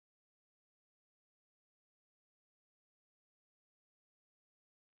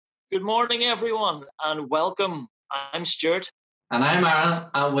Good morning, everyone, and welcome. I'm Stuart. And I'm Aaron,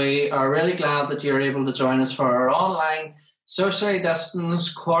 and we are really glad that you're able to join us for our online socially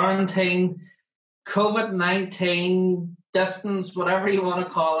distance, quarantine, COVID-19 distance, whatever you want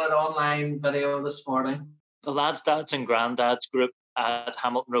to call it, online video this morning. The Lads, Dads and Grandads group at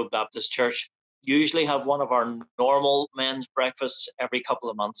Hamilton Road Baptist Church usually have one of our normal men's breakfasts every couple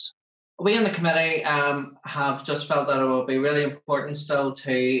of months. We in the committee have just felt that it would be really important still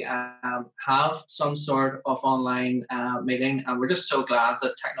to have some sort of online meeting, and we're just so glad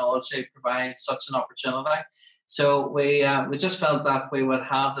that technology provides such an opportunity. So we just felt that we would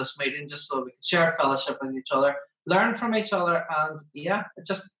have this meeting just so we could share fellowship with each other, learn from each other, and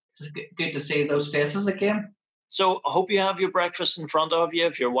it's good to see those faces again. So I hope you have your breakfast in front of you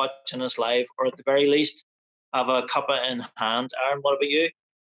if you're watching us live, or at the very least, have a cuppa in hand. Aaron, what about you?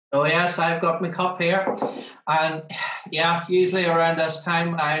 Oh yes, I've got my cup here, and usually around this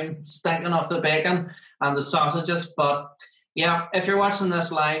time I'm stinking of the bacon and the sausages. But if you're watching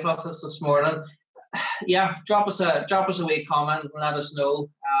this live with us this morning, drop us a wee comment and let us know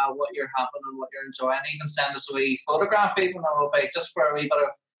what you're having and what you're enjoying. Even send us a wee photograph, even though it'll be just for a wee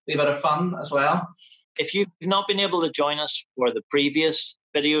bit of fun as well. If you've not been able to join us for the previous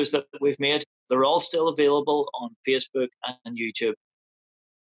videos that we've made, they're all still available on Facebook and YouTube.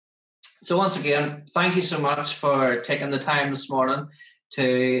 So once again, thank you so much for taking the time this morning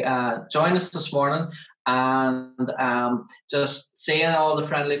to join us this morning, and just seeing all the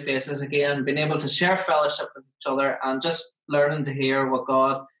friendly faces again, being able to share fellowship with each other, and just learning to hear what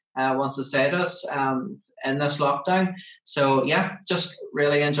God wants to say to us in this lockdown. So just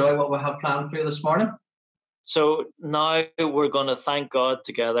really enjoy what we have planned for you this morning. So now we're going to thank God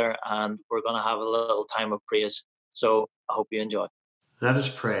together, and we're going to have a little time of praise. So I hope you enjoy. Let us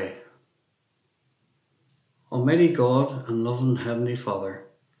pray. Almighty God and loving Heavenly Father,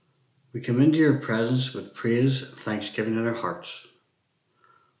 we come into your presence with praise and thanksgiving in our hearts.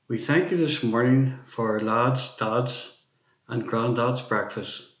 We thank you this morning for our lads, dads and granddads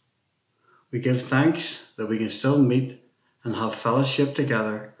breakfast. We give thanks that we can still meet and have fellowship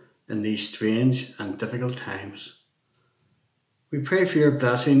together in these strange and difficult times. We pray for your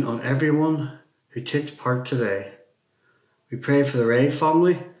blessing on everyone who takes part today. We pray for the Ray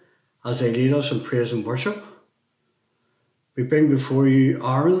family as they lead us in praise and worship. We bring before you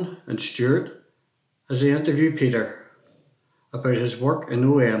Aaron and Stuart as they interview Peter about his work in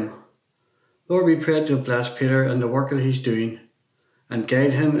OM. Lord, we pray to bless Peter and the work that he's doing and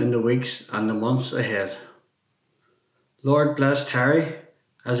guide him in the weeks and the months ahead. Lord, bless Terry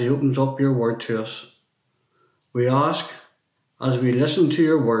as he opens up your word to us. We ask, as we listen to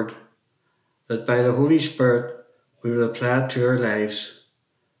your word, that by the Holy Spirit we will apply it to our lives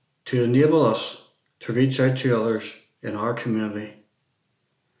to enable us to reach out to others in our community.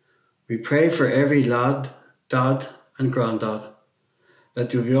 We pray for every lad, dad and grandad,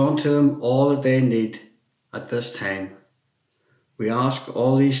 that you'll be on to them all that they need at this time. We ask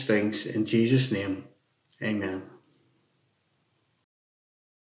all these things in Jesus' name. Amen.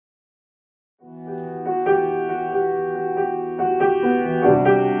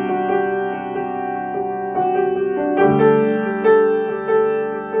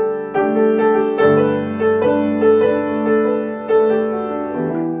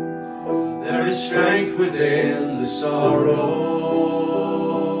 Strength within the sorrow.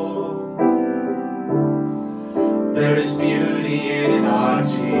 There is beauty in our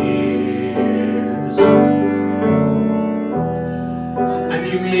tears, and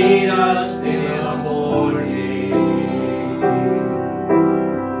you meet us in our mourning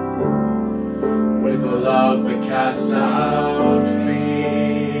with a love that casts out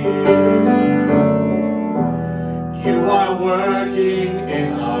fear. You are working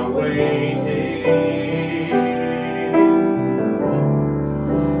in our waiting,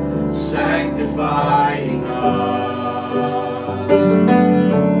 sanctifying us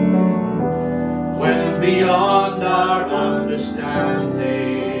when beyond our understanding.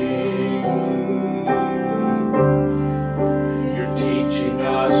 You're teaching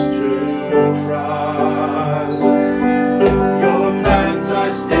us to trust. Your plans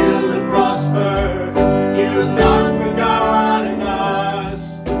are still to prosper. You've not forgotten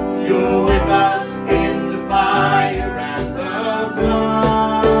us. You're with us in the fire and the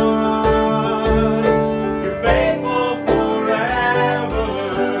flood. You're faithful forever,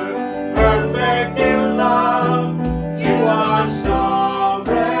 perfect in love. You are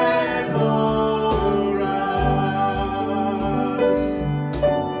sovereign over us.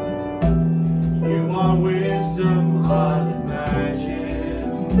 You are wisdom unimagined.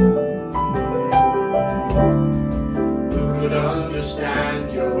 Who could understand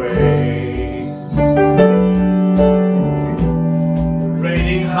and your ways,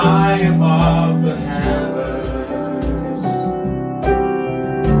 reigning high above the heavens,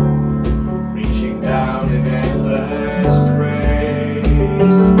 reaching down in endless praise.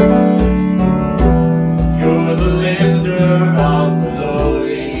 You're the lifter of the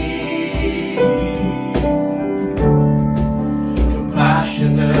lowly,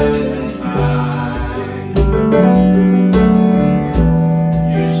 compassionate and kind.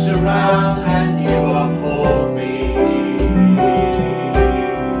 You surround and you uphold me,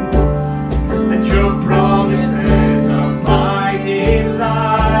 and your promises are my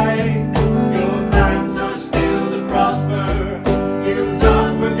delight. Your plans are still to prosper. You've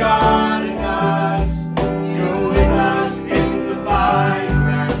not forgotten us. You're with us in the fire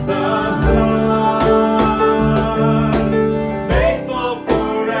and the flood. Faithful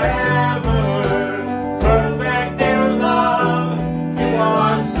forever, perfect in love. You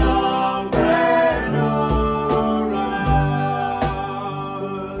are sovereign o'er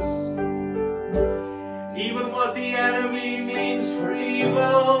us. Even what the enemy means for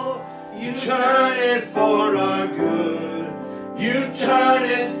evil, you turn it for our good. You turn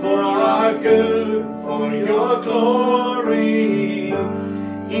it for our good, for your glory.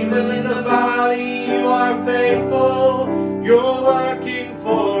 Even in the valley you are faithful. You're working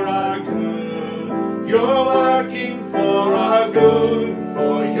for our good. You're working for our good,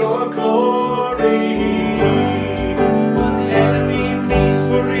 for your glory. When the enemy means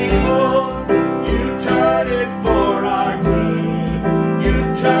for evil, you turn it for our good. You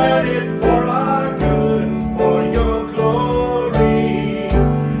turn it for our good, for your glory.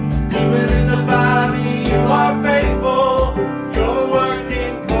 Even in the valley you are faithful. You're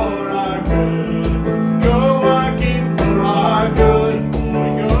working for our good. You're working for our good, for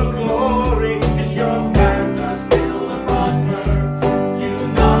your glory. 'Cause your plans are still to prosper.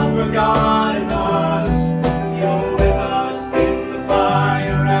 You've not forgotten us. You're with us in the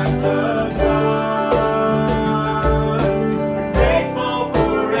fire and the flood. Faithful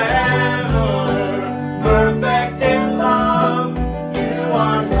forever, perfect in love. You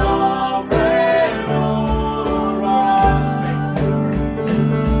are sovereign o'er us.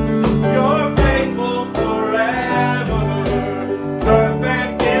 You're faithful forever,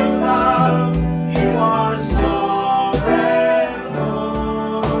 perfect in love. You are sovereign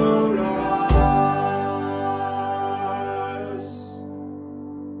o'er us.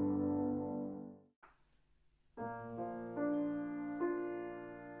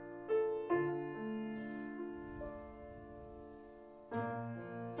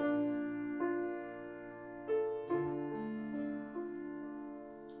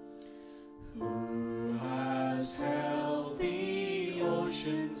 Who has held the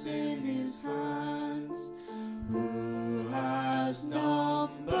oceans in his hands? Who has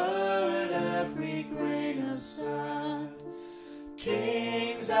numbered every grain of sand?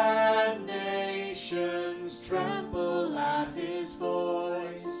 Kings and nations tremble at his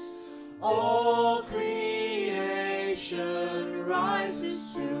voice. All creation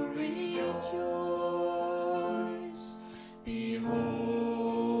rises to rejoice.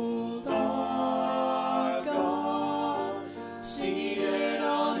 Behold our God, seated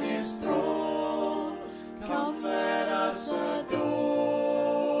on his throne. Come, let us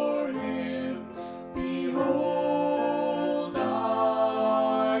adore him. Behold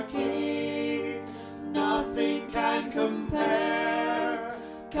our King, nothing can compare.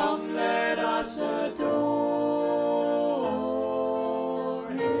 Come, let us adore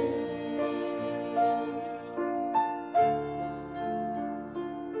him.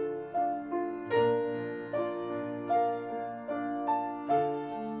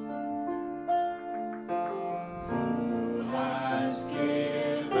 Who has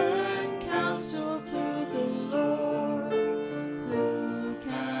given counsel to the Lord? Who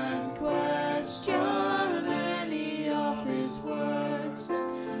can question any of his words?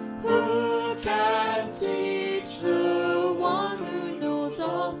 Who can teach the one who knows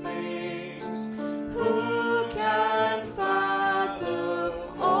all things? Who can fathom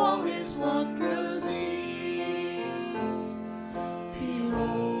all his wondrous deeds?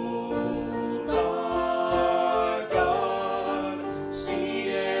 Behold our God,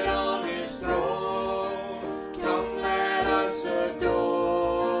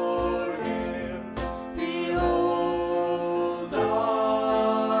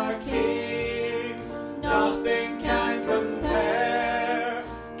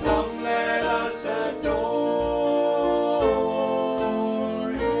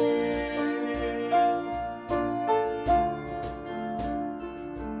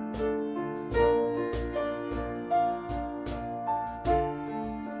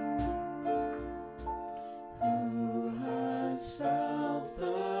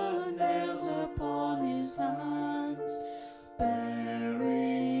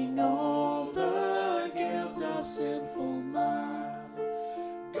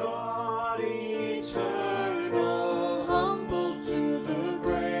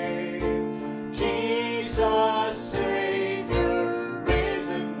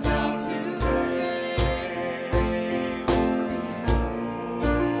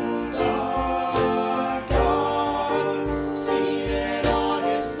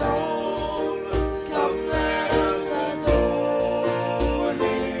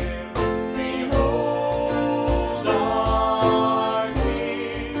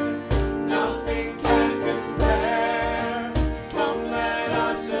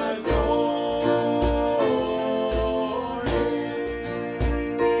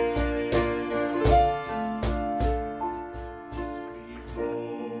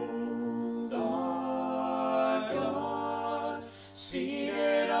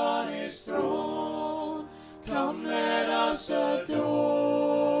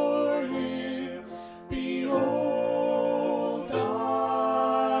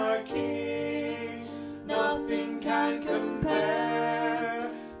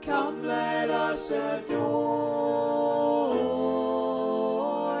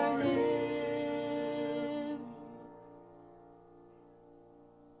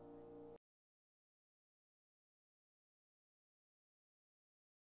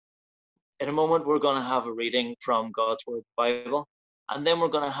 In a moment, we're going to have a reading from God's Word Bible, and then we're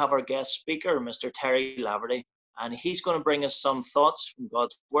going to have our guest speaker, Mr. Terry Laverty, and he's going to bring us some thoughts from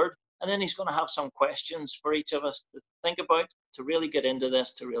God's Word, and then he's going to have some questions for each of us to think about, to really get into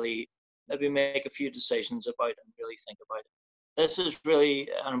this, to really maybe make a few decisions about and really think about it. This is really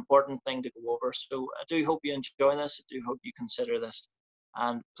an important thing to go over, so I do hope you enjoy this. I do hope you consider this,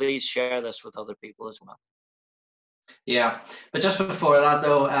 and please share this with other people as well. Yeah, but just before that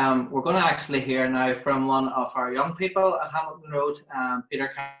though, we're going to actually hear now from one of our young people at Hamilton Road,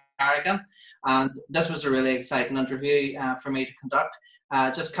 Peter Carrigan, and this was a really exciting interview for me to conduct.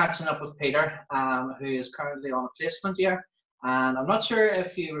 Just catching up with Peter, who is currently on a placement year, and I'm not sure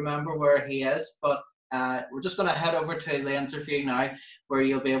if you remember where he is, but we're just going to head over to the interview now, where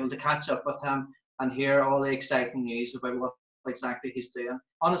you'll be able to catch up with him and hear all the exciting news about what exactly he's doing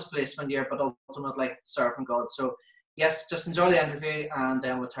on his placement year, but ultimately serving God. So yes, just enjoy the interview and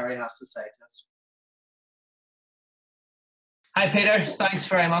then what Terry has to say to us. Hi Peter, thanks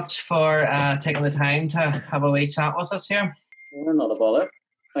very much for taking the time to have a wee chat with us here. Well, not a bother.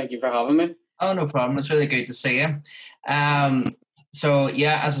 Thank you for having me. Oh, no problem. It's really good to see you. So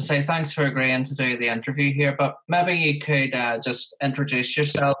yeah, as I say, thanks for agreeing to do the interview here, but maybe you could just introduce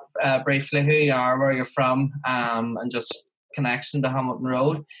yourself briefly, who you are, where you're from, and just connection to Hamilton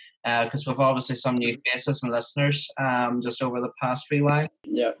Road, because we've obviously some new faces and listeners just over the past few while.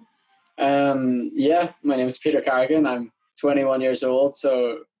 Yeah. My name is Peter Carrigan. I'm 21 years old,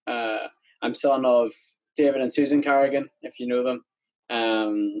 so I'm son of David and Susan Carrigan, if you know them.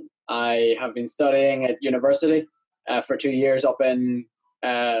 I have been studying at university for 2 years up in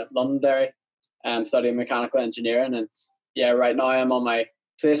Londonderry, studying mechanical engineering, and right now I'm on my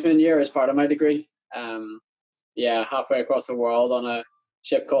placement year as part of my degree. Halfway across the world on a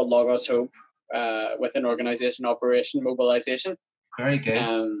ship called Logos Hope with an organisation Operation Mobilisation. Very good.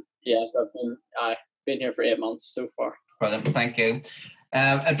 So I've been here for 8 months so far. Brilliant, thank you.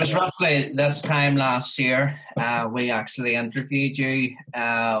 It was roughly this time last year we actually interviewed you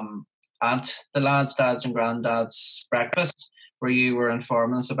at the Lads, Dads and Grandads breakfast, where you were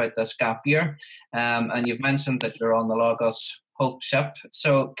informing us about this gap year, and you've mentioned that you're on the Logos Hope ship.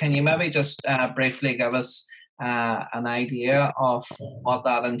 So can you maybe just briefly give us an idea of what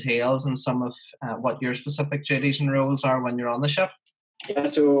that entails and some of what your specific duties and roles are when you're on the ship?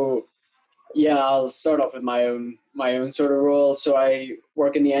 I'll start off with my own sort of role. So I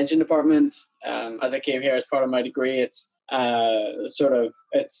work in the engine department. As I came here as part of my degree, it's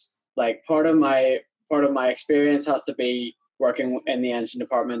like part of my experience has to be working in the engine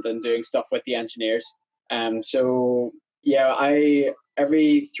department and doing stuff with the engineers. I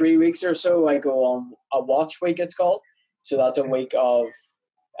every 3 weeks or so I go on a watch week, it's called. So that's a week of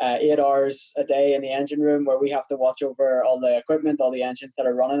 8 hours a day in the engine room, where we have to watch over all the equipment, all the engines that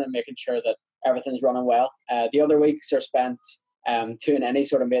are running, and making sure that everything's running well. The other weeks are spent doing any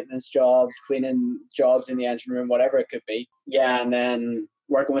sort of maintenance jobs, cleaning jobs in the engine room, whatever it could be. And then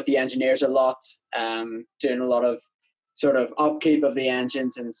working with the engineers a lot, doing a lot of sort of upkeep of the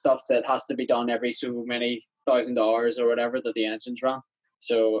engines and stuff that has to be done every so many thousand hours or whatever that the engines run.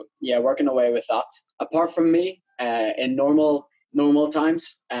 So working away with that. Apart from me, in normal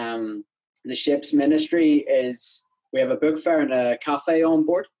times, the ship's ministry is we have a book fair and a cafe on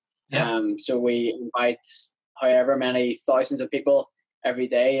board. So we invite however many thousands of people every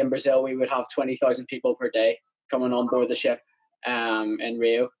day. In Brazil, we would have 20,000 people per day coming on board the ship in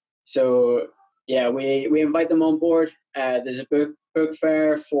Rio. So we invite them on board. There's a book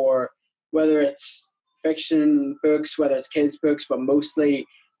fair for whether it's fiction books, whether it's kids books, but mostly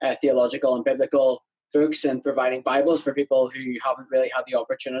theological and biblical books, and providing Bibles for people who haven't really had the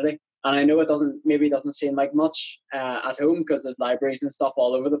opportunity. And I know it doesn't seem like much at home, because there's libraries and stuff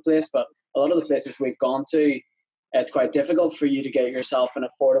all over the place, but a lot of the places we've gone to, it's quite difficult for you to get yourself an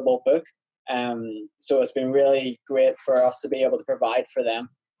affordable book. So it's been really great for us to be able to provide for them.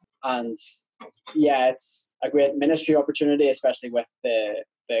 And it's a great ministry opportunity, especially with the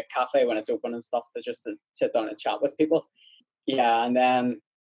cafe when it's open and stuff, to sit down and chat with people. And then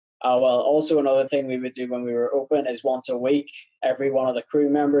also another thing we would do when we were open is once a week, every one of the crew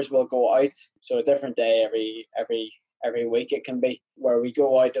members will go out. So a different day every week it can be, where we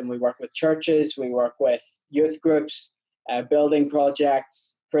go out and we work with churches, we work with youth groups, building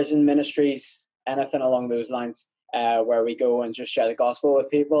projects, prison ministries, anything along those lines, where we go and just share the gospel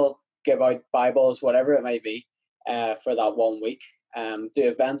with people, give out Bibles, whatever it may be, for that 1 week. Do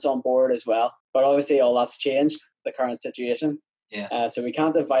events on board as well. But obviously all that's changed, the current situation. Yes. So we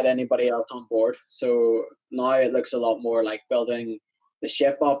can't invite anybody else on board. So now it looks a lot more like building the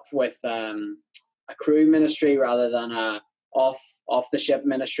ship up with a crew ministry rather than a off the ship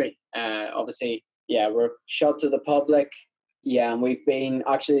ministry. Obviously, yeah, we're shut to the public. Yeah, and we've been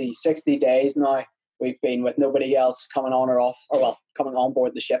actually 60 days now. We've been with nobody else coming on or off, or well, coming on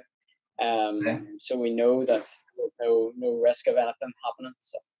board the ship. So we know that there's no risk of anything happening.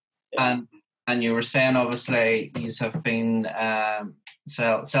 So, yeah. And you were saying, obviously, you have been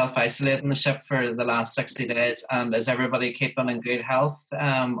self-isolating the ship for the last 60 days. And is everybody keeping in good health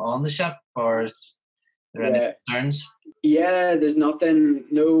on the ship, or is there any concerns? Yeah, there's nothing,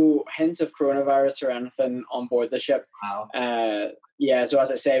 no hints of coronavirus or anything on board the ship. Wow. Yeah, so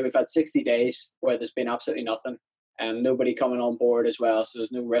as I say, we've had 60 days where there's been absolutely nothing, and nobody coming on board as well, so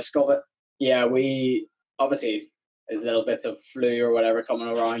there's no risk of it. Yeah, we obviously there's little bits of flu or whatever coming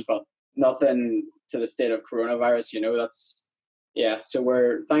around, but nothing to the state of coronavirus. That's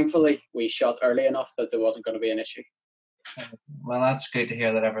So thankfully we shut early enough that there wasn't going to be an issue. Well, that's good to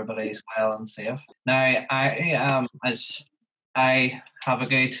hear that everybody's well and safe. Now, I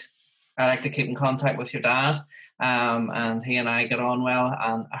like to keep in contact with your dad, and he and I get on well.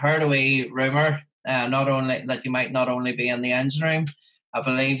 And I heard a wee rumour, not only that you might not only be in the engine room, I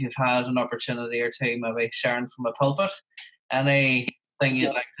believe you've had an opportunity or two maybe sharing from a pulpit. Anything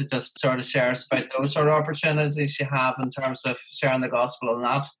you'd like to just sort of share us about those sort of opportunities you have in terms of sharing the gospel in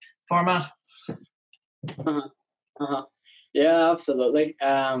that format? Yeah, absolutely.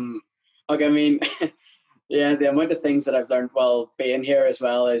 Look, I mean, yeah, the amount of things that I've learned while being here as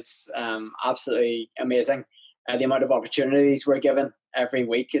well is absolutely amazing. The amount of opportunities we're given every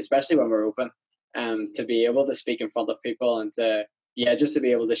week, especially when we're open, to be able to speak in front of people and just to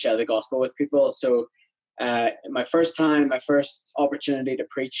be able to share the gospel with people. So my first opportunity to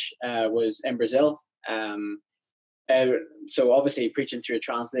preach was in Brazil. So obviously preaching through a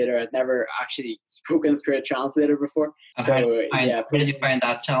translator, I'd never actually spoken through a translator before. How did you find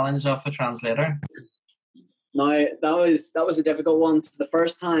that challenge of a translator? No, that was a difficult one. So the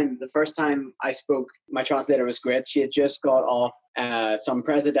first time I spoke, my translator was great. She had just got off some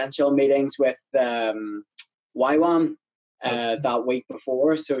presidential meetings with YWAM that week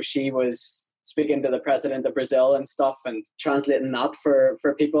before, so she was speaking to the president of Brazil and stuff and translating that for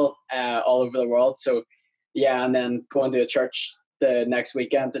people all over the world. So yeah, and then going to a church the next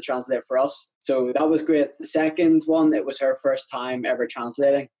weekend to translate for us. So that was great. The second one, it was her first time ever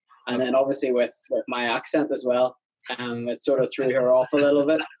translating. And then obviously with my accent as well, it sort of threw her off a little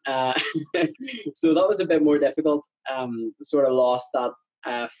bit. So that was a bit more difficult. Sort of lost that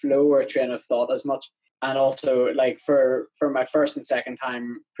flow or train of thought as much. And also, like for my first and second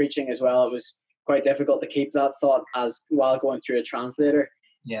time preaching as well, it was quite difficult to keep that thought as while going through a translator.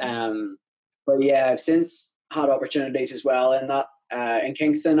 Yes. But yeah, I've since had opportunities as well in that in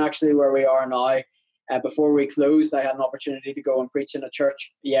Kingston, actually, where we are now. Before we closed, I had an opportunity to go and preach in a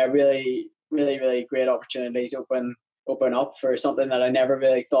church. Yeah, really, really, really great opportunities open up for something that I never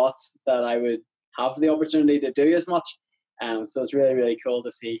really thought that I would have the opportunity to do as much. So it's really, really cool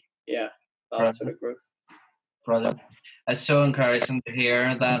to see, that sort of growth. Brilliant. It's so encouraging to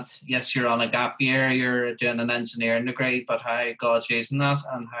hear that, yes, you're on a gap year, you're doing an engineering degree, but how God's using that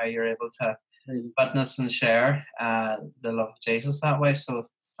and how you're able to witness and share the love of Jesus that way. So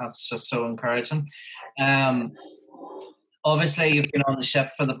that's just so encouraging. Obviously, you've been on the ship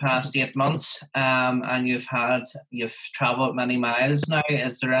for the past 8 months, and you've travelled many miles now.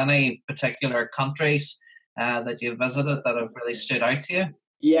 Is there any particular countries that you've visited that have really stood out to you?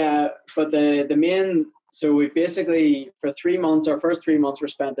 Yeah, but the main, so we basically, for 3 months, our first 3 months were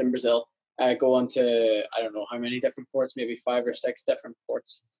spent in Brazil, going to, I don't know how many different ports, maybe 5 or 6 different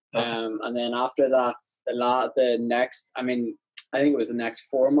ports. Okay. And then after that, the next, I think it was the next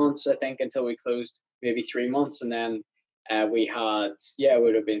 4 months, I think, until we closed, maybe 3 months. And then we had, it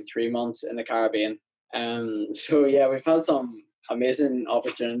would have been 3 months in the Caribbean. So yeah, we've had some amazing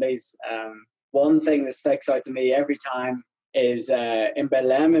opportunities. One thing that sticks out to me every time is in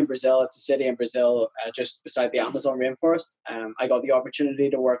Belém in Brazil. It's a city in Brazil just beside the Amazon rainforest. I got the opportunity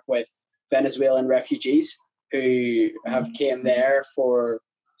to work with Venezuelan refugees who have came there for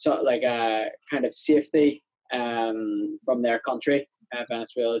kind of safety from their country.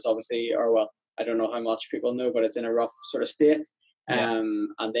 Venezuela is obviously, I don't know how much people know, but it's in a rough sort of state.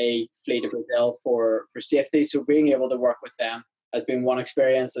 And they flee to Brazil for safety. So being able to work with them has been one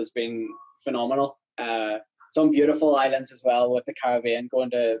experience that's been phenomenal. Some beautiful islands as well with the Caribbean, going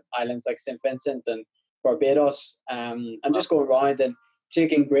to islands like St. Vincent and Barbados, and just going around and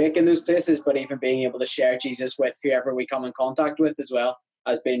taking break in those places, but even being able to share Jesus with whoever we come in contact with as well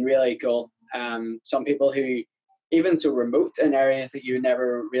has been really cool. Some people who, even so remote in areas that you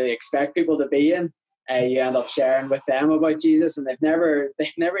never really expect people to be in, you end up sharing with them about Jesus, and they've never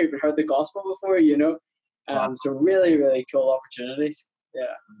even heard the gospel before, Wow. So really, really cool opportunities. Yeah.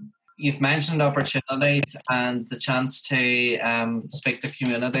 You've mentioned opportunities and the chance to speak to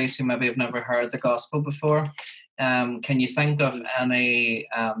communities who maybe have never heard the gospel before. Can you think of any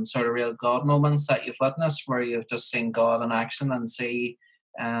sort of real God moments that you've witnessed where you've just seen God in action and see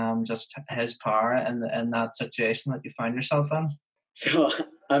just His power in that situation that you find yourself in? So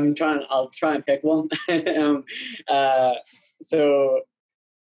I'll try and pick one. So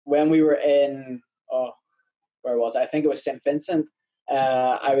when we were in, where was I? I think it was St. Vincent.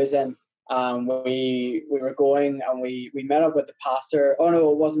 I was in. We were going and we met up with the pastor. Oh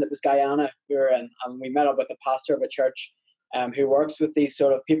no, it wasn't. It was Guyana. We were in, and we met up with the pastor of a church, who works with these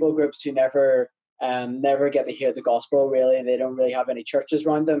sort of people groups who never get to hear the gospel. Really, they don't really have any churches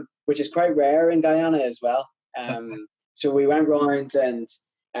around them, which is quite rare in Guyana as well. So we went round and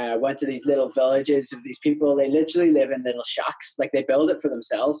went to these little villages of these people. They literally live in little shacks. Like, they build it for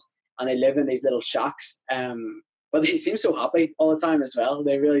themselves, and they live in these little shacks. But they seem so happy all the time as well.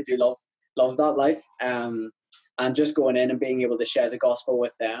 They really do love that life. And just going in and being able to share the gospel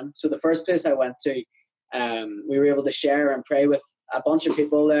with them. So the first place I went to, we were able to share and pray with a bunch of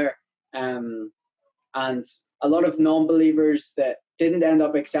people there. And a lot of non-believers that didn't end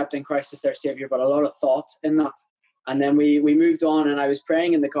up accepting Christ as their Savior, but a lot of thought in that. And then we moved on, and I was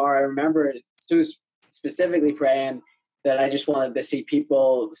praying in the car. I remember specifically praying that I just wanted to see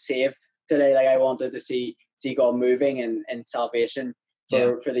people saved today. Like, I wanted to see God moving in salvation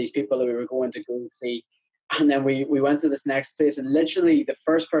for these people that we were going to go see. And then we went to this next place, and literally the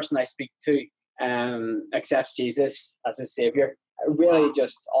first person I speak to accepts Jesus as his Savior. A really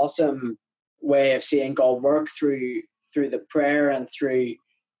just awesome way of seeing God work through the prayer and through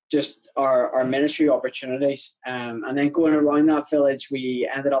just our ministry opportunities. And then going around that village, we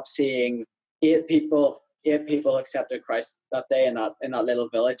ended up seeing eight people accepted Christ that day in that little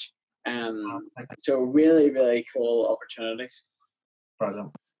village. So really, really cool opportunities.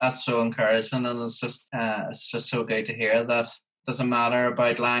 Brilliant. That's so encouraging, and it's just so good to hear that. It doesn't matter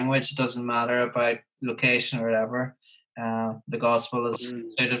about language, it doesn't matter about location or whatever. The gospel is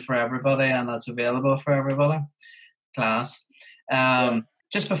suited for everybody, and it's available for everybody. Class.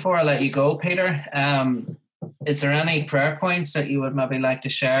 Just before I let you go, Peter, is there any prayer points that you would maybe like to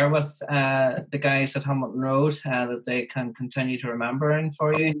share with the guys at Hamilton Road that they can continue to remembering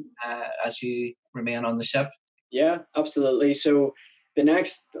for you as you remain on the ship? Yeah, absolutely. So the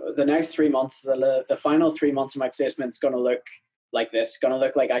next 3 months, the final 3 months of my placement is going to look like this. It's going to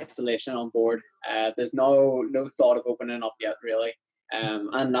look like isolation on board. There's no thought of opening up yet, really,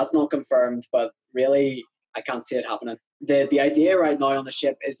 and that's not confirmed. But really, I can't see it happening. The idea right now on the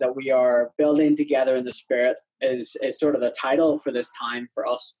ship is that we are building together in the Spirit is sort of the title for this time for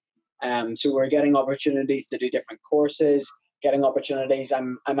us. So we're getting opportunities to do different courses, getting opportunities.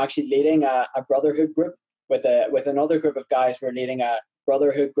 I'm actually leading a brotherhood group with another group of guys. We're leading a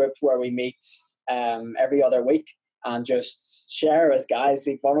brotherhood group where we meet every other week and just share as guys,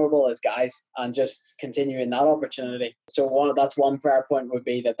 be vulnerable as guys, and just continue in that opportunity. So that's one prayer point would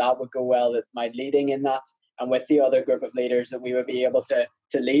be that would go well, that my leading in that, and with the other group of leaders, that we would be able to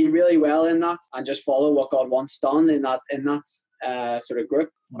lead really well in that and just follow what God wants done in that sort of group.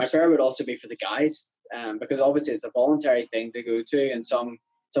 My prayer would also be for the guys, because obviously it's a voluntary thing to go to, and some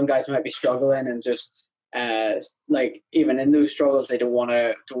guys might be struggling and just like even in those struggles they don't want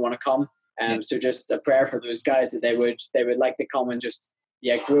to come. So just a prayer for those guys that they would like to come and just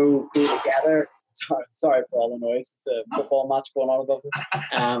grow together. Sorry for all the noise. It's a football match going on above me.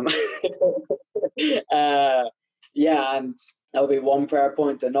 And that'll be one prayer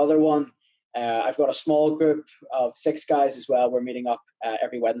point. Another one, I've got a small group of 6 guys as well. We're meeting up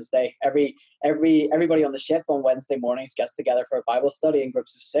every Wednesday. Everybody on the ship on Wednesday mornings gets together for a Bible study in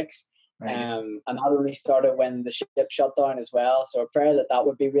groups of 6. Right. And that only started when the ship shut down as well. So a prayer that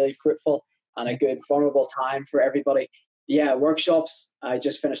would be really fruitful and a good, vulnerable time for everybody. Yeah, workshops. I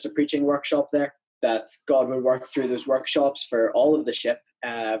just finished a preaching workshop there, that God would work through those workshops for all of the ship,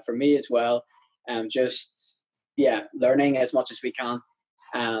 for me as well. Just, learning as much as we can,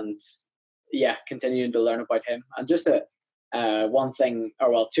 and continuing to learn about him. And just one thing,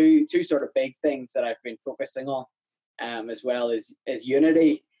 two sort of big things that I've been focusing on as well is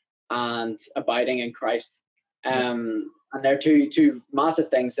unity and abiding in Christ. And they're two massive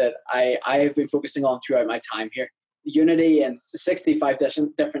things that I have been focusing on throughout my time here. Unity in 65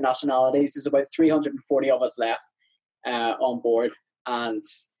 different nationalities. There's about 340 of us left on board. And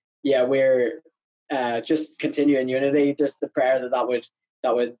we're just continuing unity, just the prayer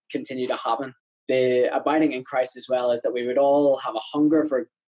that would continue to happen. The abiding in Christ as well is that we would all have a hunger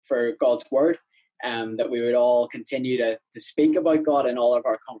for God's word. that we would all continue to speak about God in all of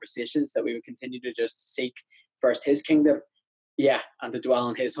our conversations, that we would continue to just seek first his kingdom, and to dwell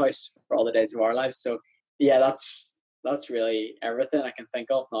in his house for all the days of our lives. So that's really everything I can think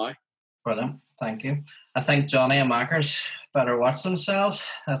of now. Brilliant, thank you. I think Johnny and Mackers better watch themselves.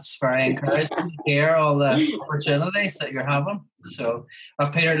 That's very encouraging to hear all the opportunities that you're having. So,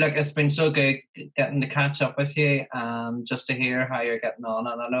 Peter, look, it's been so good getting to catch up with you and just to hear how you're getting on.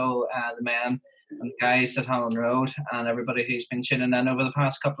 And I know the men and the guys at Holland Road and everybody who's been tuning in over the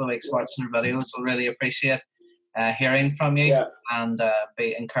past couple of weeks watching the videos will really appreciate hearing from you and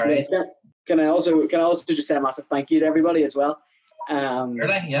be encouraged. Can I also just say a massive thank you to everybody as well.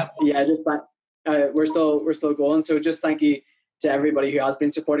 Really? Yeah. Just that we're still going. So just thank you to everybody who has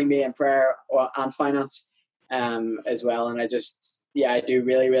been supporting me in prayer and finance as well. And I do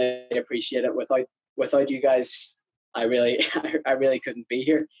really, really appreciate it. Without you guys, I really couldn't be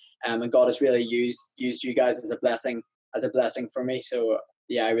here. And God has really used you guys as a blessing for me. So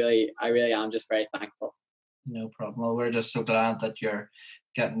I really am just very thankful. No problem. Well, we're just so glad that you're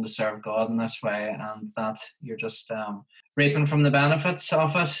getting to serve God in this way and that you're just reaping from the benefits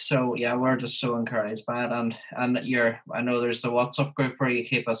of it. So we're just so encouraged by it. And I know there's the WhatsApp group where you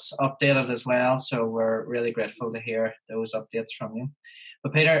keep us updated as well. So we're really grateful to hear those updates from you.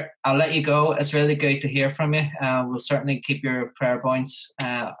 But Peter, I'll let you go. It's really good to hear from you. We'll certainly keep your prayer points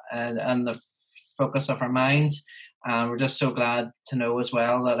and the focus of our minds. We're just so glad to know as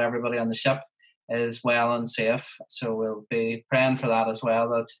well that everybody on the ship is well and safe. So we'll be praying for that as well,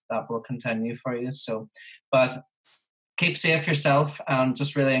 that will continue for you. So, but keep safe yourself and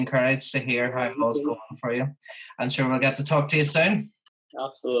just really encouraged to hear how it all's going for you. And sure, we'll get to talk to you soon.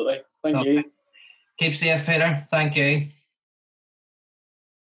 Absolutely. Thank you. Keep safe, Peter. Thank you.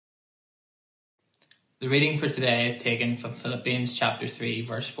 The reading for today is taken from Philippians chapter 3,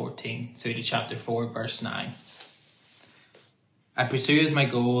 verse 14 through to chapter 4, verse 9. I pursue as my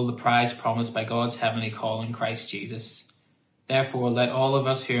goal the prize promised by God's heavenly call in Christ Jesus. Therefore, let all of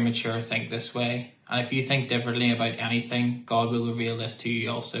us who are mature think this way, and if you think differently about anything, God will reveal this to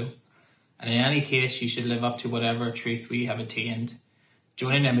you also. And in any case, you should live up to whatever truth we have attained.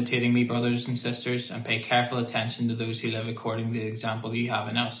 Join in imitating me, brothers and sisters, and pay careful attention to those who live according to the example you have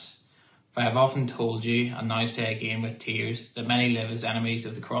in us. For I have often told you, and now say again with tears, that many live as enemies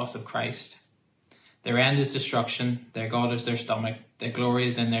of the cross of Christ. Their end is destruction, their God is their stomach, their glory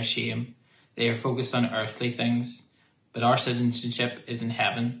is in their shame. They are focused on earthly things, but our citizenship is in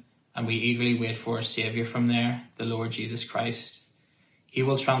heaven, and we eagerly wait for a Saviour from there, the Lord Jesus Christ. He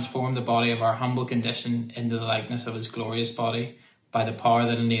will transform the body of our humble condition into the likeness of his glorious body by the power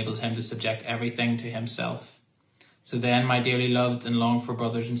that enables him to subject everything to himself. So then, my dearly loved and longed for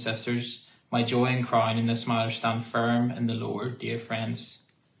brothers and sisters, my joy and crown in this matter, stand firm in the Lord, dear friends.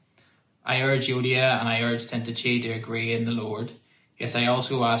 I urge Euodia and I urge Syntyche to agree in the Lord. Yes, I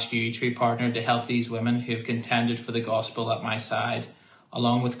also ask you, true partner, to help these women who have contended for the gospel at my side,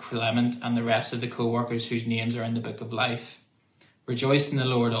 along with Clement and the rest of the co-workers whose names are in the book of life. Rejoice in the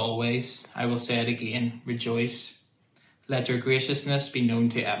Lord always. I will say it again, rejoice. Let your graciousness be known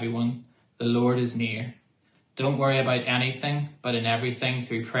to everyone. The Lord is near. Don't worry about anything, but in everything,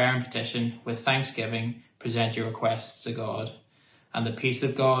 through prayer and petition, with thanksgiving, present your requests to God. And the peace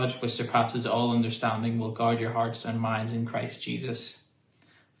of God, which surpasses all understanding, will guard your hearts and minds in Christ Jesus.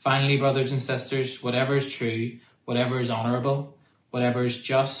 Finally, brothers and sisters, whatever is true, whatever is honourable, whatever is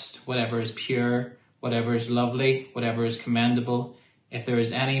just, whatever is pure, whatever is lovely, whatever is commendable, if there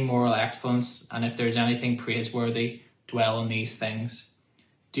is any moral excellence, and if there is anything praiseworthy, dwell on these things.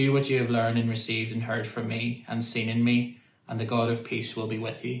 Do what you have learned and received and heard from me and seen in me, and the God of peace will be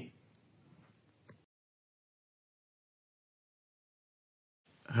with you.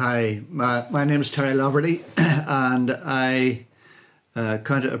 Hi, my name is Terry Laverty, and I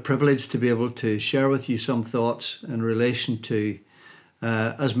count it a privilege to be able to share with you some thoughts in relation to,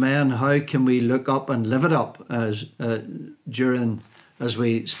 as men, how can we look up and live it up as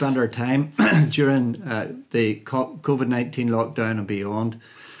we spend our time during the COVID-19 lockdown and beyond.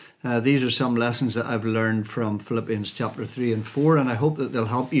 These are some lessons that I've learned from Philippians chapter 3 and 4, and I hope that they'll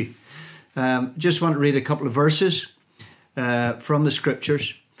help you. Just want to read a couple of verses from the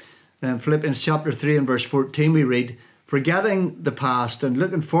scriptures. In Philippians chapter 3 and verse 14 we read, "Forgetting the past and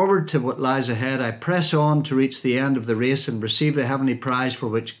looking forward to what lies ahead, I press on to reach the end of the race and receive the heavenly prize for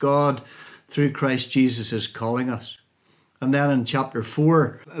which God, through Christ Jesus, is calling us." And then in chapter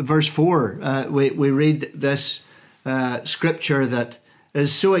 4, verse 4, we read this scripture that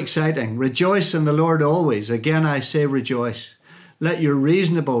is so exciting. "Rejoice in the Lord always. Again I say rejoice. Let your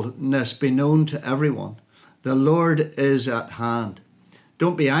reasonableness be known to everyone. The Lord is at hand.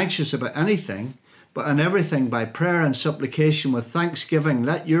 Don't be anxious about anything, but in everything by prayer and supplication with thanksgiving,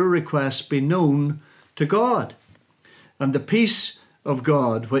 let your requests be known to God. And the peace of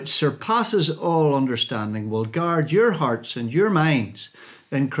God, which surpasses all understanding, will guard your hearts and your minds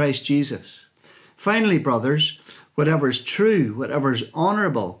in Christ Jesus. Finally, brothers, whatever is true, whatever is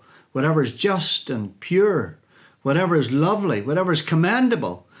honourable, whatever is just and pure, whatever is lovely, whatever is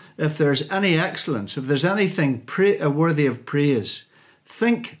commendable, if there's any excellence, if there's anything worthy of praise,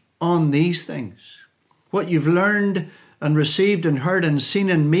 think on these things. What you've learned and received and heard and seen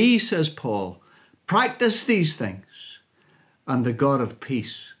in me, says Paul, practice these things, and the God of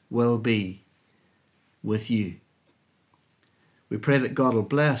peace will be with you. We pray that God will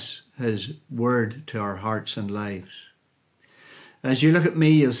bless his word to our hearts and lives. As you look at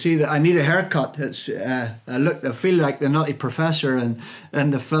me, you'll see that I need a haircut. I feel like the nutty professor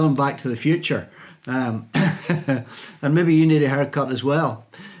in the film Back to the Future. And maybe you need a haircut as well.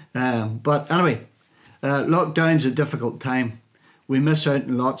 But anyway, lockdown's a difficult time. We miss out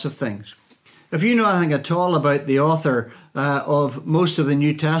on lots of things. If you know anything at all about the author of most of the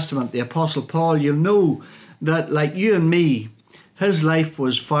New Testament, the Apostle Paul, you'll know that, like you and me, his life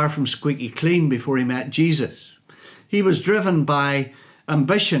was far from squeaky clean before he met Jesus. He was driven by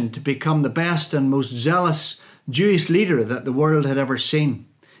ambition to become the best and most zealous Jewish leader that the world had ever seen,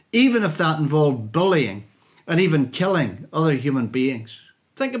 even if that involved bullying and even killing other human beings.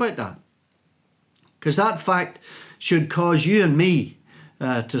 Think about that, because that fact should cause you and me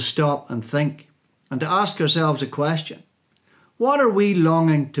to stop and think and to ask ourselves a question. What are we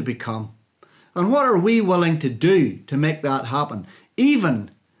longing to become? And what are we willing to do to make that happen,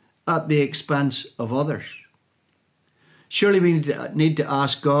 even at the expense of others? Surely we need to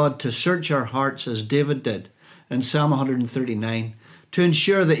ask God to search our hearts as David did in Psalm 139, to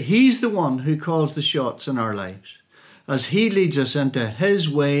ensure that he's the one who calls the shots in our lives, as he leads us into his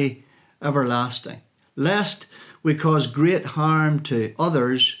way everlasting, lest we cause great harm to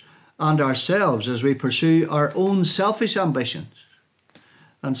others and ourselves as we pursue our own selfish ambitions.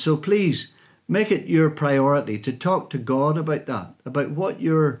 And so please, make it your priority to talk to God about that, about what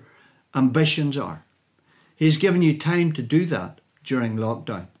your ambitions are. He's given you time to do that during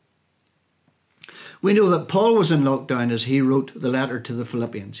lockdown. We know that Paul was in lockdown as he wrote the letter to the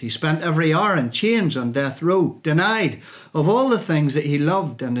Philippians. He spent every hour in chains on death row, denied of all the things that he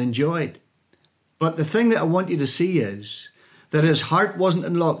loved and enjoyed. But the thing that I want you to see is that his heart wasn't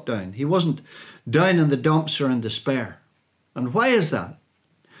in lockdown. He wasn't down in the dumps or in despair. And why is that?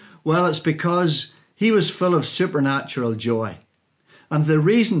 Well, it's because he was full of supernatural joy. And the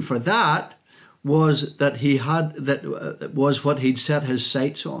reason for that was was what he'd set his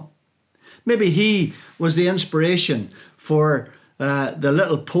sights on. Maybe he was the inspiration for the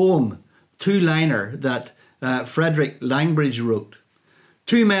little poem, two-liner that Frederick Langbridge wrote.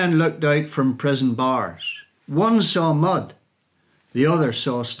 Two men looked out from prison bars. One saw mud, the other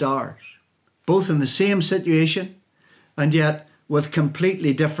saw stars. Both in the same situation, and yet with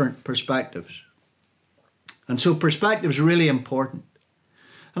completely different perspectives. And so perspective's really important.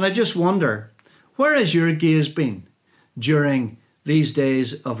 And I just wonder, where has your gaze been during these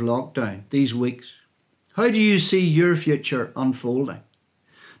days of lockdown, these weeks? How do you see your future unfolding?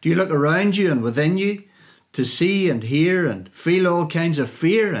 Do you look around you and within you to see and hear and feel all kinds of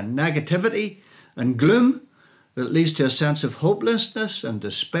fear and negativity and gloom that leads to a sense of hopelessness and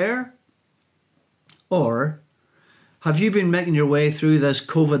despair? Or have you been making your way through this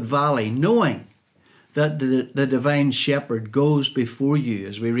COVID valley knowing that the divine shepherd goes before you,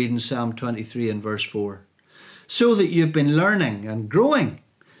 as we read in Psalm 23 and verse 4, so that you've been learning and growing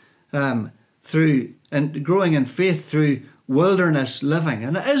growing in faith through wilderness living?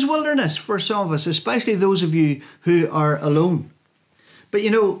 And it is wilderness for some of us, especially those of you who are alone. But you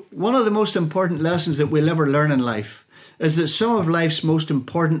know, one of the most important lessons that we'll ever learn in life is that some of life's most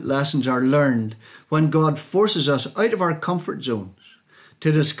important lessons are learned when God forces us out of our comfort zones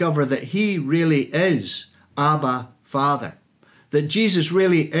to discover that he really is Abba, Father, that Jesus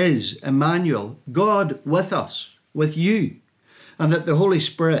really is Emmanuel, God with us, with you, and that the Holy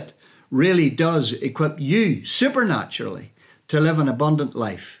Spirit really does equip you supernaturally to live an abundant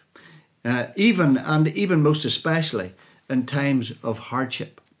life, even most especially in times of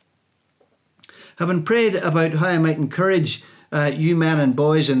hardship. Having prayed about how I might encourage you men and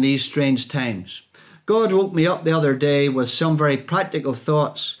boys in these strange times, God woke me up the other day with some very practical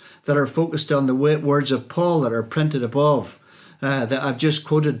thoughts that are focused on the words of Paul that are printed above, that I've just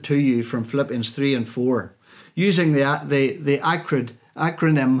quoted to you from Philippians 3 and 4, using the acronym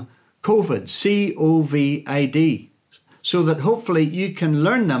COVID, COVID, so that hopefully you can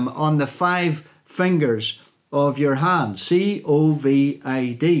learn them on the 5 fingers of your hand,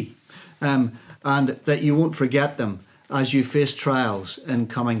 COVID. and that you won't forget them as you face trials in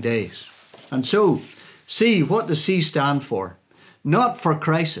coming days. And so, C, what does C stand for? Not for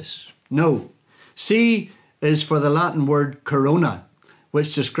crisis. No. C is for the Latin word corona,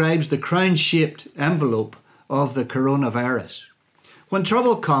 which describes the crown-shaped envelope of the coronavirus. When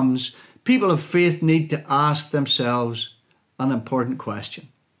trouble comes, people of faith need to ask themselves an important question.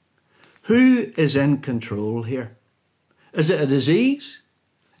 Who is in control here? Is it a disease?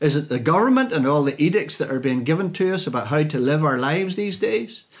 Is it the government and all the edicts that are being given to us about how to live our lives these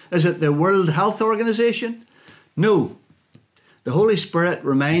days? Is it the World Health Organization? No. The Holy Spirit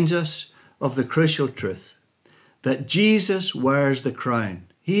reminds us of the crucial truth that Jesus wears the crown.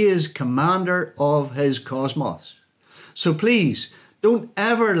 He is commander of his cosmos. So please, don't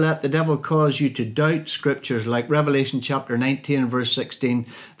ever let the devil cause you to doubt scriptures like Revelation chapter 19 and verse 16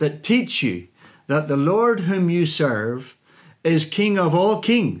 that teach you that the Lord whom you serve is King of all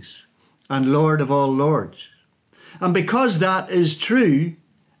kings and Lord of all lords. And because that is true,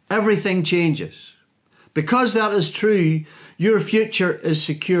 everything changes. Because that is true, your future is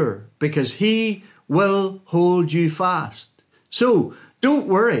secure because he will hold you fast. So don't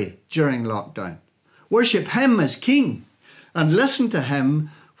worry during lockdown. Worship him as King and listen to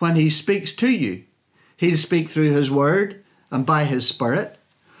him when he speaks to you. He'll speak through his word and by his Spirit.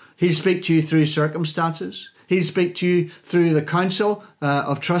 He'll speak to you through circumstances. He'll speak to you through the counsel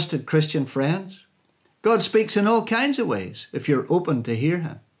of trusted Christian friends. God speaks in all kinds of ways if you're open to hear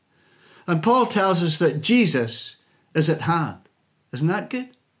him. And Paul tells us that Jesus is at hand. Isn't that good?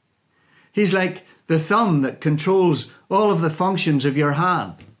 He's like the thumb that controls all of the functions of your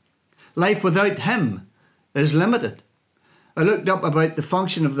hand. Life without him is limited. I looked up about the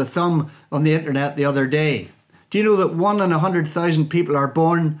function of the thumb on the internet the other day. Do you know that 1 in 100,000 people are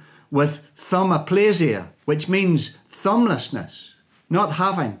born with thumb aplasia, which means thumblessness, not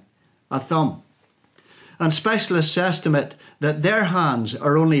having a thumb? And specialists estimate that their hands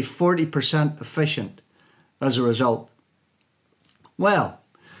are only 40% efficient as a result. Well,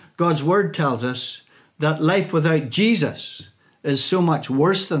 God's word tells us that life without Jesus is so much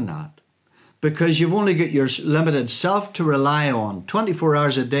worse than that, because you've only got your limited self to rely on 24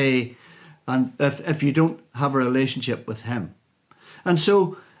 hours a day, and if you don't have a relationship with him. And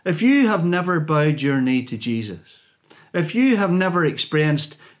so if you have never bowed your knee to Jesus, if you have never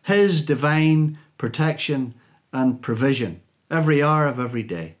experienced his divine protection and provision every hour of every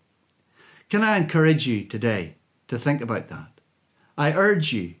day, can I encourage you today to think about that? I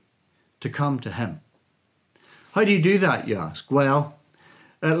urge you to come to him. How do you do that, you ask? Well,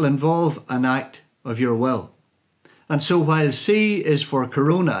 it'll involve an act of your will. And so while C is for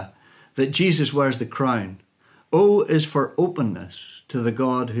corona, that Jesus wears the crown, O is for openness to the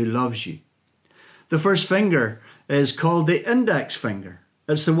God who loves you. The first finger is called the index finger.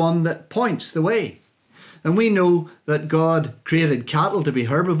 It's the one that points the way. And we know that God created cattle to be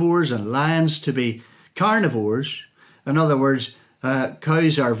herbivores and lions to be carnivores. In other words,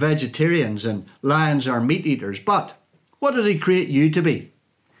 cows are vegetarians and lions are meat eaters. But what did he create you to be?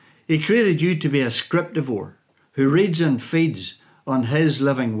 He created you to be a scriptivore who reads and feeds on his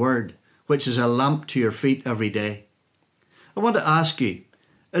living word, which is a lamp to your feet every day. I want to ask you,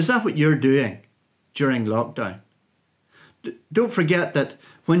 is that what you're doing during lockdown? Don't forget that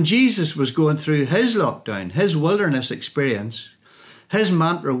when Jesus was going through his lockdown, his wilderness experience, his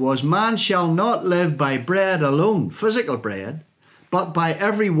mantra was, man shall not live by bread alone, physical bread, but by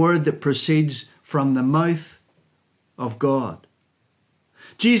every word that proceeds from the mouth of God.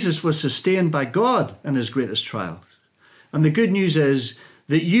 Jesus was sustained by God in his greatest trials. And the good news is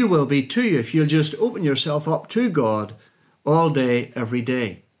that you will be too if you'll just open yourself up to God all day, every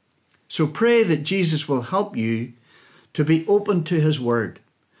day. So pray that Jesus will help you to be open to his word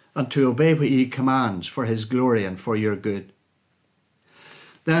and to obey what he commands for his glory and for your good.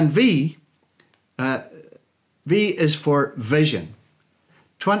 Then V is for vision.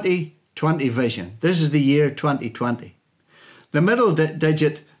 2020 vision. This is the year 2020. The middle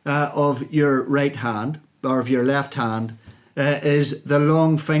digit of your right hand, or of your left hand, is the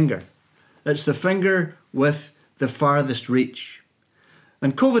long finger. It's the finger with the farthest reach.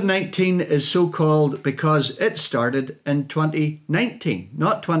 And COVID-19 is so called because it started in 2019,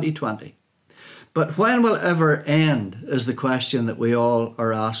 not 2020. But when will it ever end is the question that we all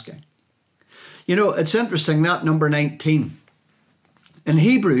are asking. You know, it's interesting, that number 19. In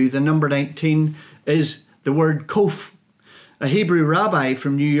Hebrew, the number 19 is the word kof. A Hebrew rabbi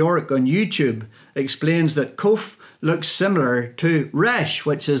from New York on YouTube explains that kof looks similar to resh,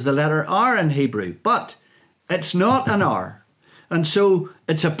 which is the letter R in Hebrew, but it's not an R. And so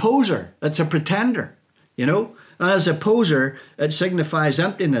it's a poser, it's a pretender. you know. And as a poser, it signifies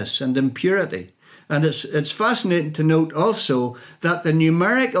emptiness and impurity. And it's fascinating to note also that the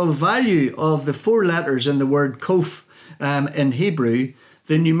numerical value of the 4 letters in the word kof in Hebrew,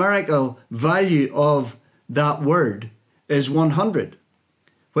 the numerical value of that word is 100,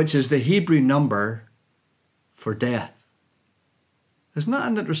 which is the Hebrew number for death. Isn't that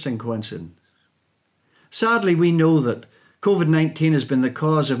an interesting coincidence? Sadly, we know that COVID-19 has been the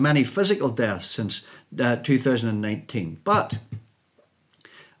cause of many physical deaths since 2019. But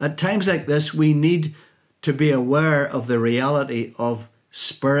at times like this, we need to be aware of the reality of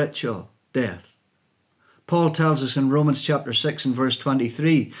spiritual death. Paul tells us in Romans chapter 6 and verse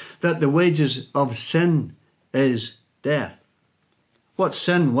 23 that the wages of sin is death. What's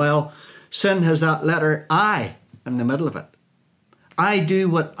sin? Well, sin has that letter I in the middle of it. I do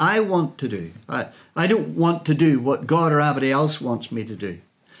what I want to do. I don't want to do what God or anybody else wants me to do.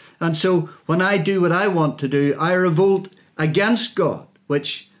 And so when I do what I want to do, I revolt against God,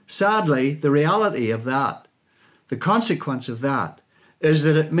 which sadly, the reality of that, the consequence of that, is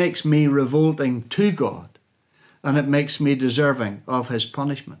that it makes me revolting to God, and it makes me deserving of his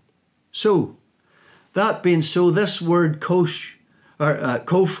punishment. So, that being so, this word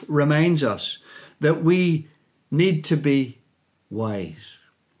kof reminds us that we need to be wise.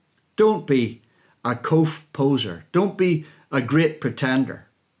 Don't be a kof poser. Don't be a great pretender.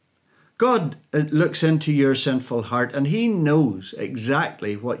 God looks into your sinful heart and he knows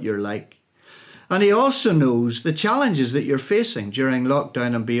exactly what you're like. And he also knows the challenges that you're facing during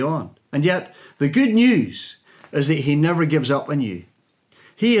lockdown and beyond. And yet, the good news is that he never gives up on you.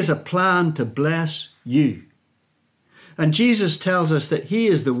 He has a plan to bless you. And Jesus tells us that he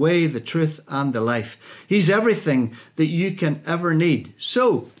is the way, the truth, and the life. He's everything that you can ever need.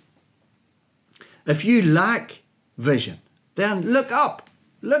 So, if you lack vision, then look up.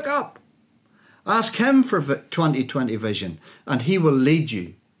 Look up. Ask him for 2020 vision, and he will lead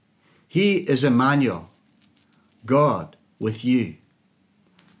you. He is Emmanuel, God with you.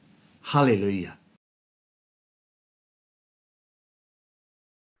 Hallelujah.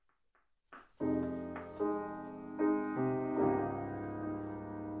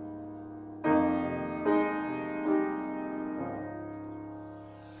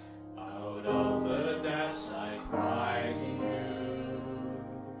 Out of the depths I cry to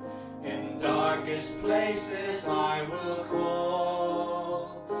you. In darkest places I will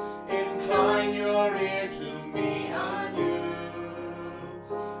call. Incline your ear to me and you,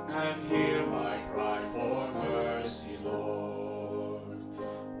 and hear my cry for mercy, Lord.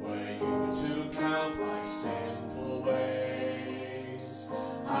 Were you to count my sinful ways,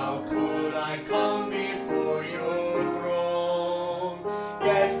 how could I come before your throne?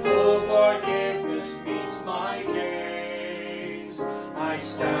 Yet full forgiveness meets my gaze. I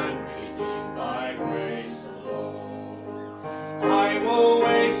stand redeemed by grace alone. I will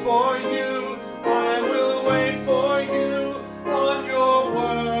wait for you, I will wait for you. On your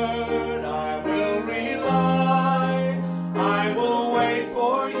word I will rely. I will wait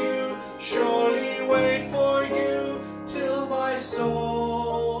for you, surely wait for you, till my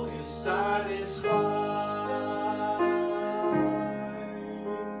soul is satisfied.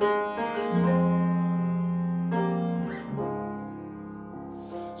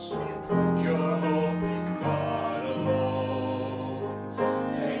 So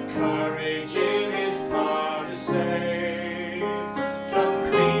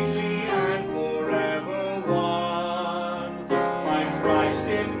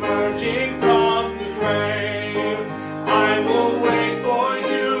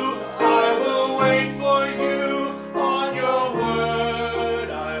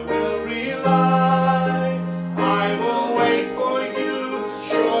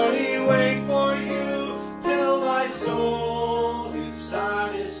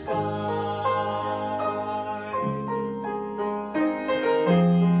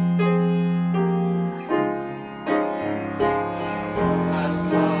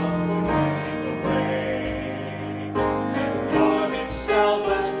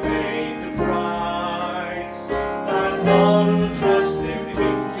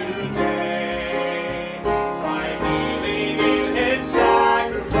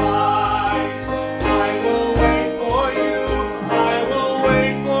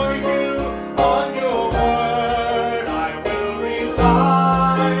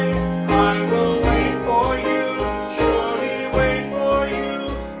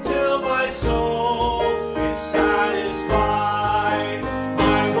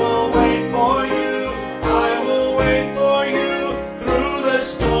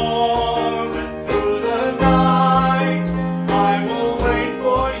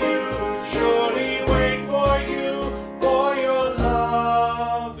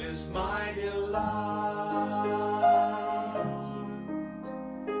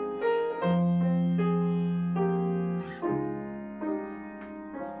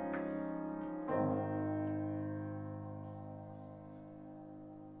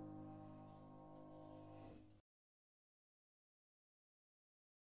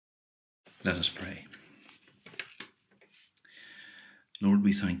Let us pray. Lord,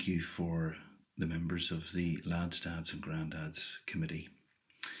 we thank you for the members of the Lads, Dads and Granddads Committee.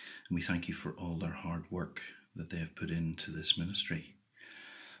 And we thank you for all their hard work that they have put into this ministry.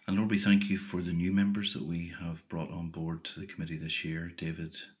 And Lord, we thank you for the new members that we have brought on board to the committee this year,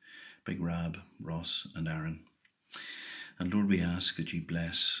 David, Big Rab, Ross and Aaron. And Lord, we ask that you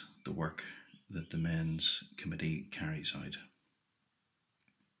bless the work that the men's committee carries out.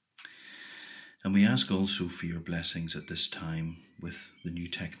 And we ask also for your blessings at this time with the new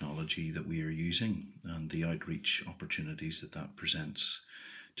technology that we are using and the outreach opportunities that that presents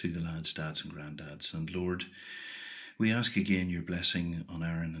to the lads, dads and granddads. And Lord, we ask again your blessing on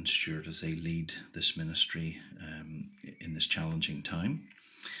Aaron and Stuart as they lead this ministry in this challenging time.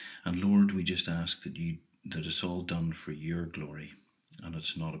 And Lord, we just ask that it's all done for your glory and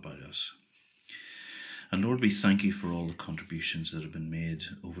it's not about us. And Lord, we thank you for all the contributions that have been made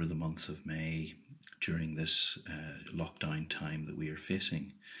over the month of May during this lockdown time that we are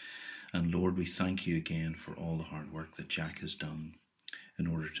facing. And Lord, we thank you again for all the hard work that Jack has done in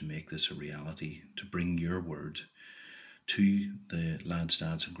order to make this a reality, to bring your word to the lads,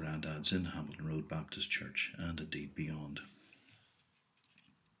 dads and granddads in Hamilton Road Baptist Church and indeed beyond.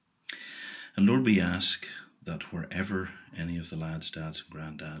 And Lord, we ask that wherever any of the lads, dads and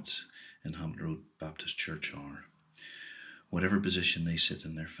granddads in Hamilton Road Baptist Church are, whatever position they sit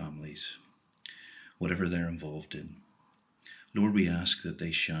in their families, whatever they're involved in, Lord, we ask that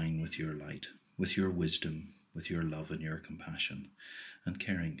they shine with your light, with your wisdom, with your love and your compassion and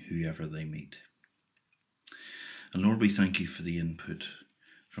caring whoever they meet. And Lord, we thank you for the input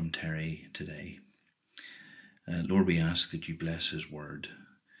from Terry today. Lord, we ask that you bless his word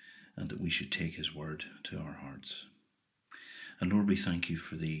and that we should take his word to our hearts. And Lord, we thank you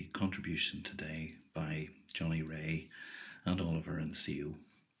for the contribution today by Johnny Ray and Oliver and Theo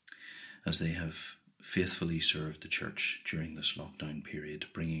as they have faithfully served the church during this lockdown period,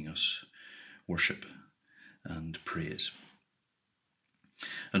 bringing us worship and praise.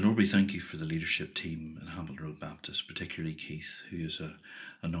 And Lord, we thank you for the leadership team in Hamilton Road Baptist, particularly Keith, who is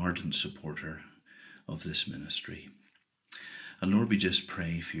an ardent supporter of this ministry. And Lord, we just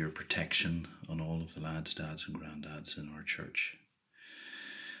pray for your protection on all of the lads, dads and granddads in our church.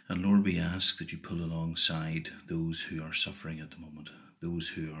 And Lord, we ask that you pull alongside those who are suffering at the moment, those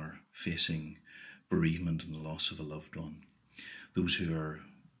who are facing bereavement and the loss of a loved one, those who are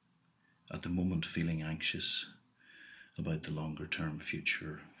at the moment feeling anxious about the longer term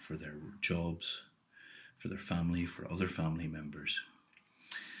future for their jobs, for their family, for other family members.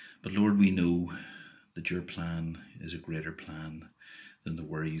 But Lord, we know that your plan is a greater plan than the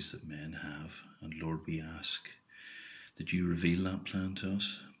worries that men have. And Lord, we ask that you reveal that plan to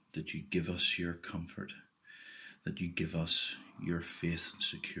us, that you give us your comfort, that you give us your faith and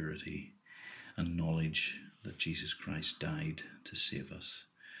security and knowledge that Jesus Christ died to save us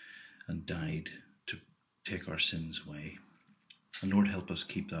and died to take our sins away. And Lord, help us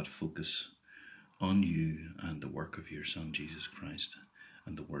keep that focus on you and the work of your Son, Jesus Christ,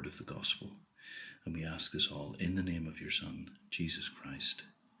 and the word of the gospel. And we ask this all in the name of your Son, Jesus Christ.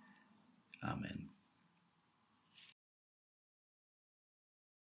 Amen.